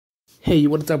Hey,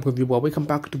 what's up everyone? Welcome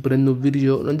back to a brand new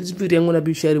video. On this video I'm gonna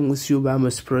be sharing with you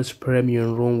vmOS Plus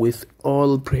premium ROM with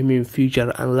all premium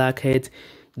feature unlocked,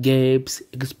 games,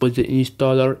 exposure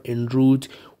installer and root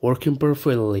working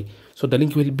perfectly. So the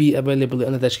link will be available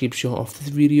in the description of this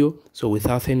video. So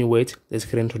without any wait, let's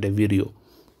get into the video.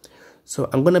 So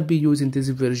I'm gonna be using this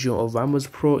version of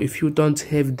vmOS Pro. If you don't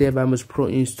have the vmOS Pro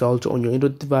installed on your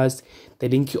Android device, the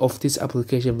link of this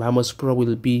application vmOS Pro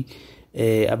will be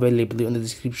available in the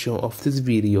description of this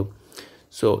video.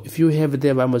 So if you have the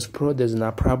vmOS Pro, there's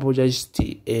no problem, just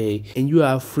and you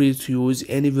are free to use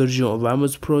any version of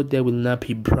vmOS Pro. There will not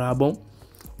be problem.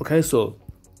 Okay, so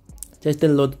just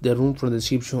download the ROM from the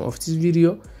description of this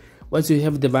video. Once you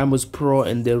have the vmOS Pro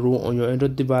and the ROM on your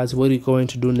Android device, what you're going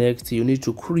to do next, you need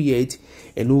to create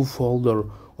a new folder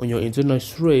on your internal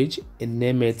storage and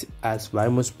name it as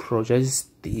vmOS Pro. Just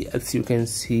as you can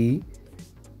see,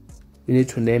 you need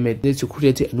to name it. You need to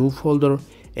create a new folder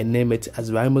and name it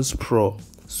as vmOS Pro.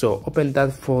 So open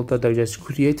that folder that you just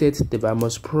created, the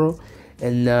vmOS Pro,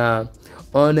 and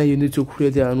on it you need to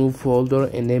create a new folder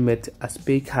and name it as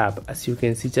backup. As you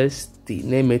can see, just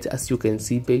name it as you can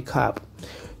see, backup.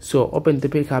 So open the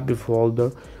backup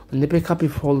folder. On the backup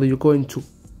folder, you're going to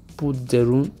put the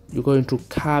ROM. You're going to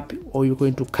copy or you're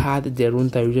going to cut the ROM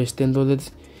that you just downloaded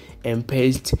and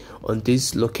paste on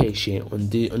this location on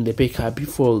the backup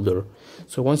folder.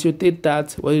 So once you did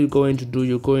that, what you're going to do,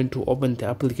 you're going to open the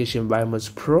application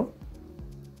vmOS Pro.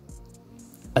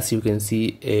 As you can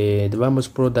see, the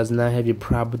vmOS Pro does not have a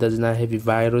problem, does not have a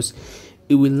virus.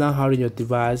 It will not harm your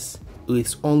device.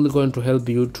 It's only going to help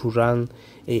you to run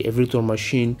a virtual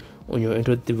machine on your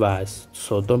Android device.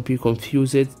 So don't be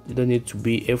confused. You don't need to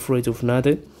be afraid of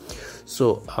nothing.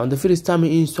 So on the first time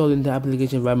you install in the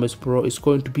application vmOS Pro, it's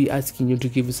going to be asking you to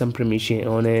give you some permission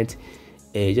on it.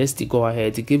 Just go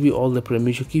ahead, give you all the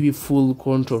permission, give you full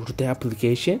control to the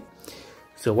application.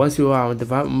 So once you are on the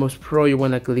vmOS Pro, you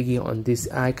want to click on this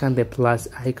icon, the plus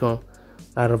icon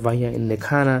over here in the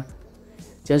corner.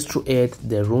 Just to add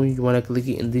the ROM, you want to click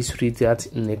in this three dots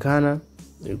in the corner.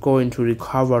 You're going to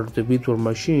recover the virtual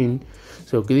machine.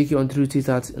 So click on three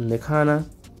dots in the corner.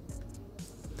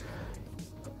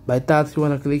 By that, you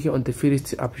want to click on the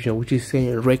first option, which is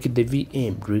saying wreck the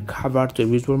VM, recover the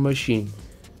virtual machine.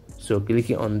 So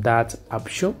click on that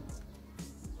option.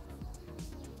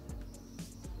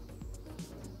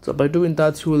 So by doing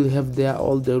that, you will have there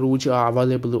all the roots are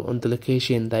available on the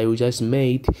location that you just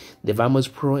made, the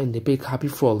vmOS Pro and the backup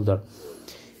folder.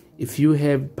 If you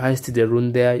have pasted the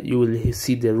ROM there, you will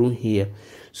see the ROM here.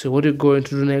 So what you're going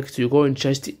to do next, you're going to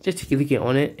just click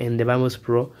on it, and the vmOS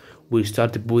Pro will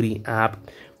start booting up.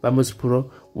 vmOS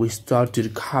Pro will start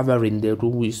recovering the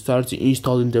ROM, will start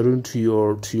installing the ROM to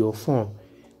your phone,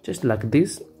 just like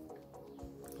this.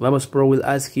 vmOS Pro will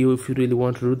ask you if you really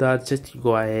want to do that. Just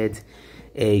go ahead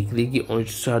and click on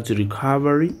start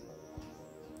recovery.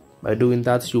 By doing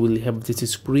that, you will have this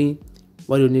screen.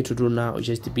 What you need to do now is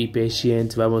just be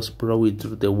patient. vmOS Pro will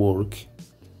do the work.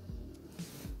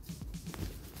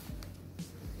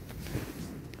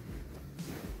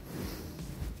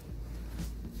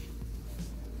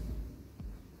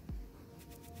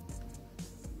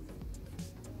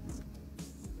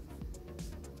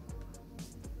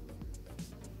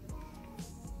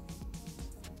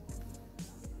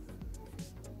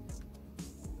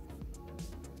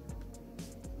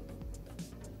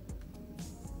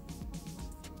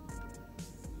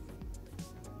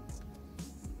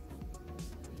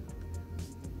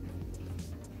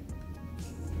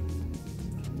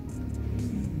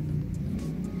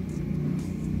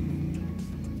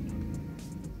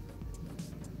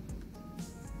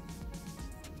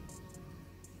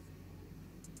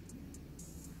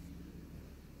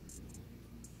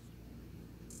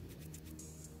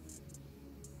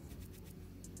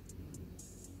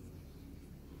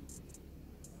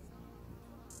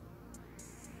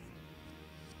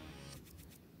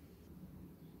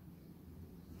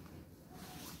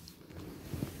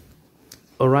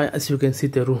 Alright, as you can see,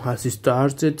 the ROM has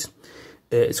started.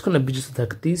 It's gonna be just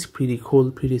like this, pretty cool,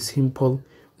 pretty simple,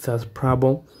 without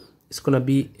problem. It's gonna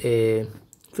be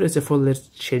first of all, let's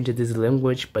change this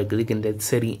language by clicking that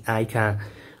setting icon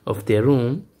of the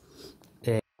ROM.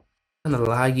 Kind of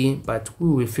laggy, but we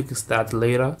will fix that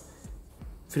later.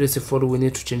 First of all, we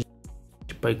need to change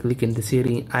it by clicking the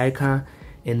setting icon,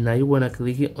 and now you wanna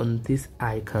click on this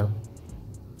icon.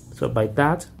 So by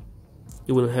that,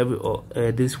 you will have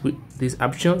this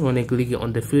option. When I click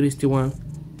on the first one,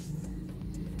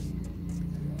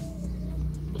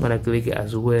 when I click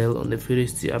as well on the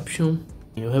first option,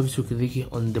 you have to click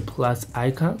on the plus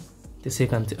icon, the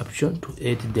second option, to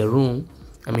add the ROM,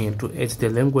 to add the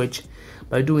language.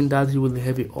 By doing that, you will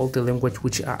have all the language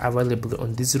which are available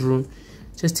on this room.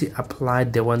 Just to apply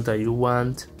the one that you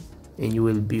want and you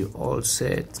will be all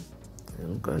set.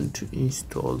 I'm going to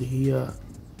install here.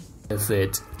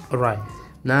 Perfect. All right,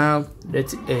 now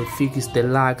let's fix the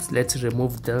lags. Let's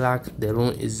remove the lag. The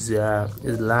room is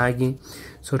lagging.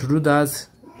 So to do that,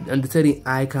 on the setting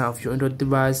icon of your Android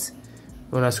device,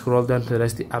 you want to scroll down to the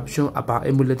last option about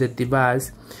emulated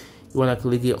device. You want to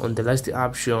click on the last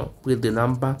option with the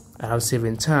number. I have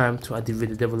 7 times to activate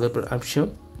the developer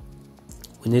option.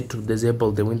 We need to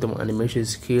disable the window animation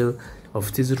skill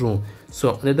of this room.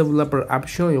 So on the developer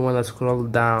option, you want to scroll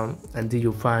down until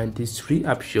you find these 3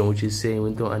 options, which is saying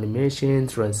window animation,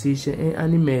 transition,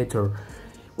 and animator.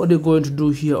 What you're going to do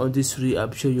here on this 3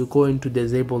 options, you're going to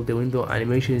disable the window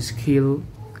animation skill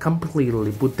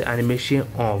completely, put the animation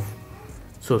off.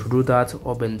 So to do that,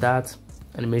 open that,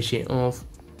 animation off,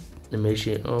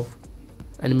 animation off,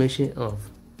 animation off.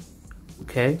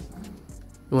 Okay,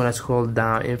 you want to scroll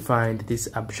down and find this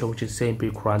option which is saying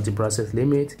background the process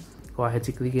limit. Go ahead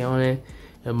to click on it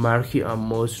and mark it on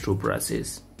most true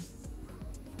process.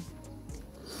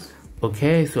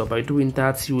 Okay, so by doing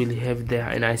that, you will have the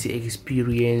nice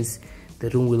experience. The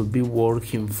room will be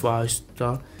working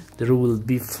faster. The room will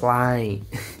be flying.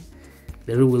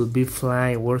 The room will be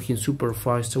flying, working super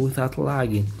fast without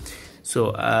lagging.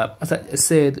 So as I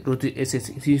said, Root SS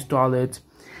is installed,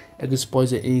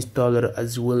 Exposure installer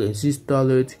as well is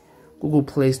installed, Google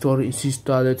Play Store is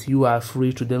installed. You are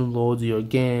free to download your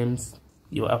games,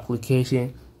 your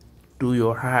application, do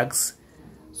your hacks.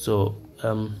 So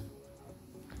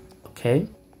okay,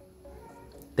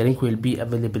 the link will be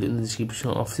available in the description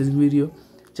of this video.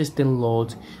 Just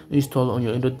download, install on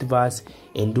your Android device,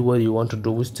 and do what you want to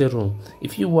do with the room.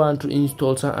 If you want to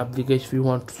install some application, if you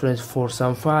want to transfer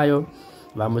some file,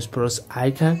 vmOS Pro's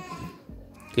icon,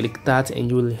 click that and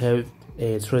you will have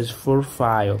a transfer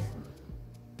file.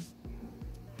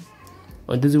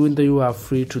 On this window, you are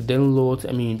free to download,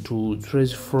 to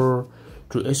transfer,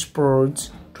 to export,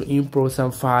 to import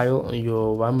some file on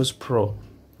your vmOS Pro.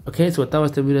 Okay, so that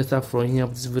was the video stuff from here.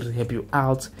 If this video help you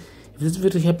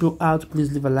out,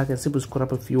 please leave a like and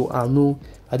subscribe if you are new.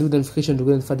 I do the notification to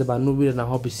get notified about new video, and I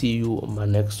hope to see you on my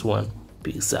next one.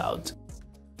 Peace out.